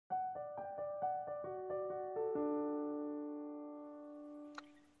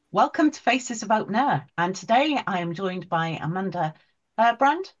Welcome to Faces of openEHR. And today I am joined by Amanda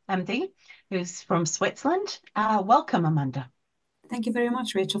Herbrand, MD, who's from Switzerland. Welcome, Amanda. Thank you very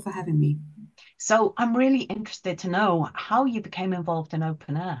much, Rachel, for having me. So I'm really interested to know how you became involved in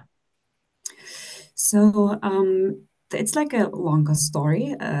openEHR. So it's like a longer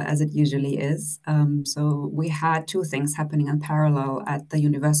story, as it usually is. So we had two things happening in parallel at the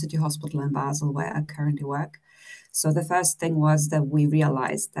University Hospital in Basel, where I currently work. So the first thing was that we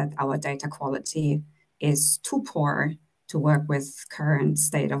realized that our data quality is too poor to work with current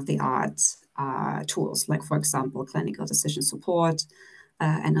state-of-the-art tools, like, for example, clinical decision support,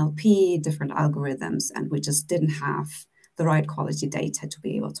 NLP, different algorithms, and we just didn't have the right quality data to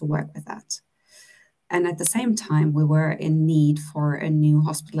be able to work with that. And at the same time, we were in need for a new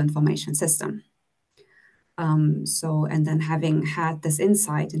hospital information system. And then having had this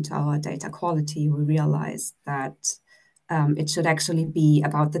insight into our data quality, we realized that it should actually be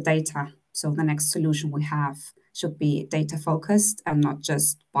about the data. So the next solution we have should be data focused and not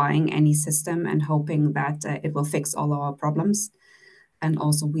just buying any system and hoping that it will fix all our problems. And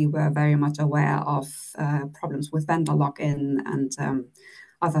also we were very much aware of problems with vendor lock-in and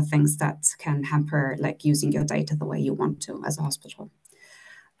other things that can hamper like using your data the way you want to as a hospital.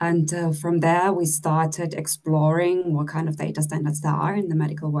 And from there, we started exploring what kind of data standards there are in the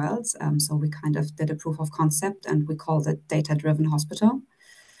medical world. So we kind of did a proof of concept and we called it data-driven hospital.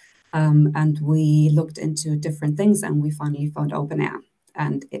 And we looked into different things and we finally found openEHR.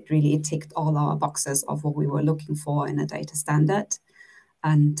 And it really ticked all our boxes of what we were looking for in a data standard.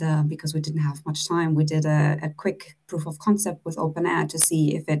 And because we didn't have much time, we did a quick proof of concept with openEHR to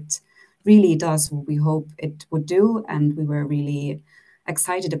see if it really does what we hope it would do. And we were really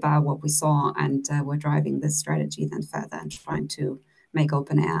excited about what we saw, and we're driving this strategy then further and trying to make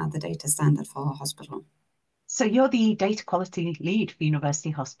openEHR the data standard for our hospital. So you're the data quality lead for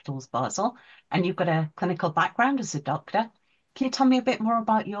University Hospitals Basel, and you've got a clinical background as a doctor. Can you tell me a bit more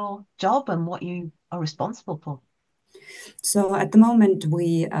about your job and what you are responsible for? So at the moment,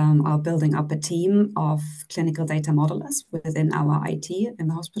 we are building up a team of clinical data modelers within our IT in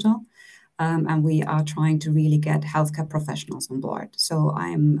the hospital. And we are trying to really get healthcare professionals on board. So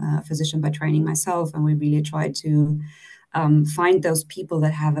I'm a physician by training myself, and we really try to find those people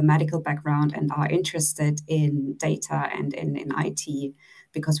that have a medical background and are interested in data and in IT,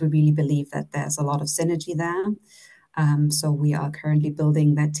 because we really believe that there's a lot of synergy there. So we are currently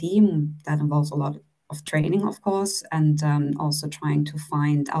building that team. That involves a lot of training, of course, and also trying to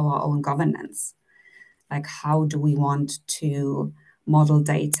find our own governance. Like, how do we want to model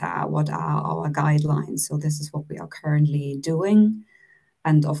data? What are our guidelines? So this is what we are currently doing.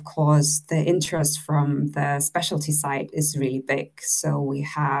 And of course, the interest from the specialty side is really big. So we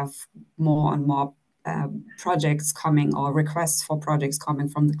have more and more projects coming, or requests for projects coming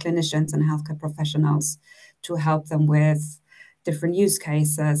from the clinicians and healthcare professionals to help them with different use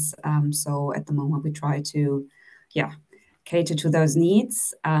cases. So at the moment, we try to, cater to those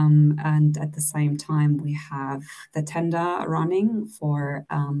needs. And at the same time, we have the tender running for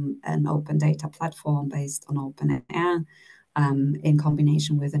an open data platform based on openEHR, in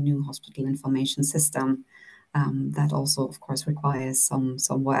combination with a new hospital information system. That also, of course, requires some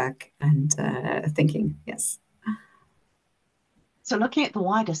work and thinking, yes. So looking at the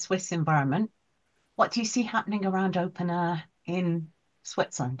wider Swiss environment, what do you see happening around openEHR in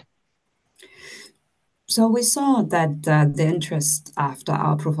Switzerland? So we saw that the interest after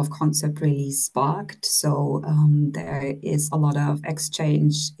our proof of concept really sparked. So there is a lot of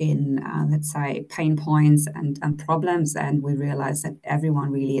exchange in, let's say, pain points and problems. And we realized that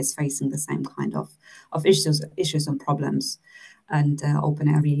everyone really is facing the same kind of issues and problems. And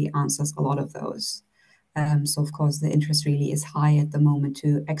openEHR really answers a lot of those. So, of course, the interest really is high at the moment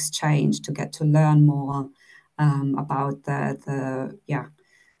to exchange, to get to learn more about the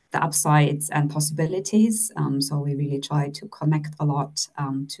upsides and possibilities. So we really try to connect a lot,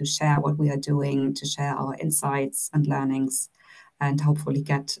 to share what we are doing, to share our insights and learnings, and hopefully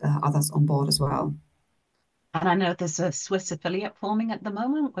get others on board as well. And I know there's a Swiss affiliate forming at the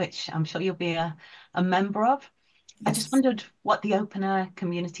moment, which I'm sure you'll be a member of. I just Yes. wondered what the openEHR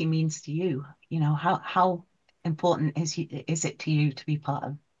community means to you. You know, how important is it to you to be part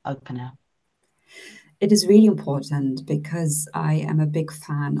of openEHR? It is really important because I am a big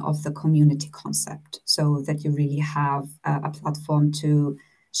fan of the community concept, so that you really have a platform to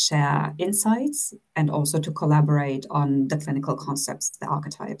share insights and also to collaborate on the clinical concepts, the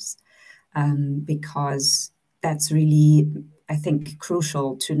archetypes, because that's really, I think,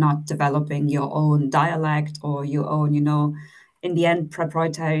 crucial to not developing your own dialect or your own, in the end,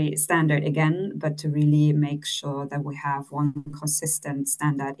 proprietary standard again, but to really make sure that we have one consistent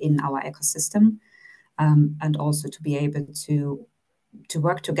standard in our ecosystem, and also to be able to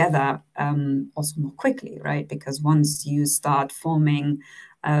work together also more quickly, right? Because once you start forming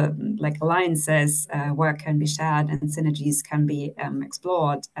like alliances, work can be shared and synergies can be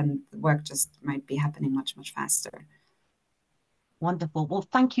explored, and work just might be happening much, much faster. Wonderful. Well,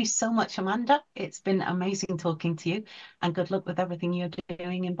 thank you so much, Amanda. It's been amazing talking to you, and good luck with everything you're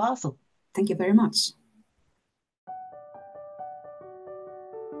doing in Basel. Thank you very much.